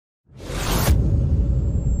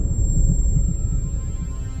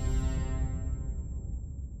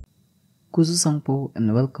Kuzuzangpo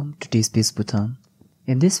and welcome to Dspace Bhutan.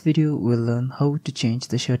 In this video, we'll learn how to change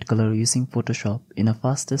the shirt color using Photoshop in a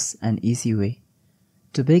fastest and easy way.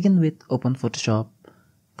 To begin with, open Photoshop,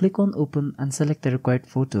 click on Open and select the required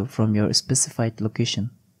photo from your specified location.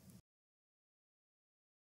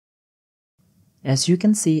 As you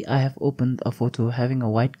can see, I have opened a photo having a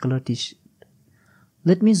white color t-shirt.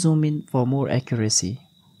 Let me zoom in for more accuracy.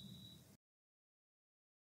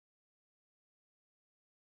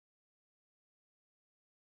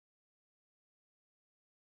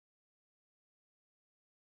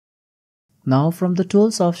 Now from the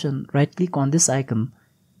Tools option, right-click on this icon,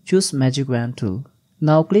 choose Magic Wand tool.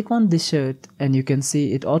 Now click on this shirt and you can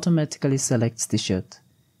see it automatically selects the shirt.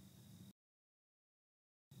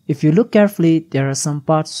 If you look carefully, there are some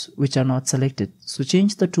parts which are not selected, so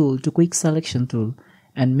change the tool to Quick Selection tool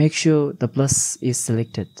and make sure the plus is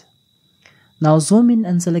selected. Now zoom in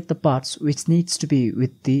and select the parts which needs to be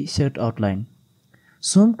with the shirt outline.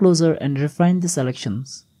 Zoom closer and refine the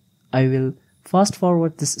selections. I will fast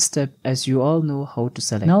forward this step as you all know how to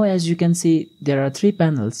select. Now as you can see, there are 3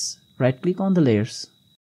 panels. Right click on the layers.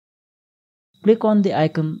 Click on the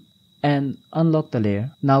icon and unlock the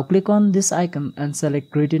layer. Now click on this icon and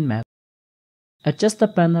select gradient map. Adjust the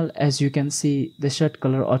panel. As you can see, the shirt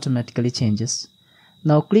color automatically changes.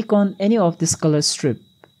 Now click on any of this color strip.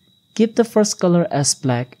 Keep the first color as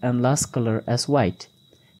black and last color as white.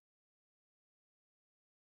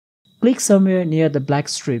 Click somewhere near the black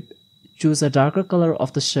strip. Choose a darker color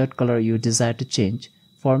of the shirt color you desire to change.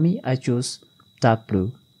 For me, I choose dark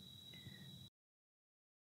blue.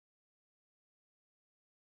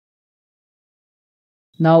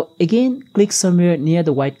 Now again click somewhere near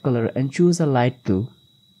the white color and choose a light blue.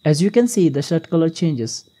 As you can see, the shirt color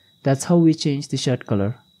changes. That's how we change the shirt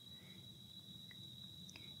color.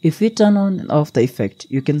 If we turn on and off the effect,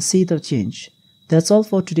 you can see the change. That's all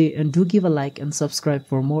for today, and do give a like and subscribe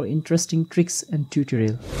for more interesting tricks and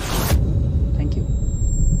tutorials.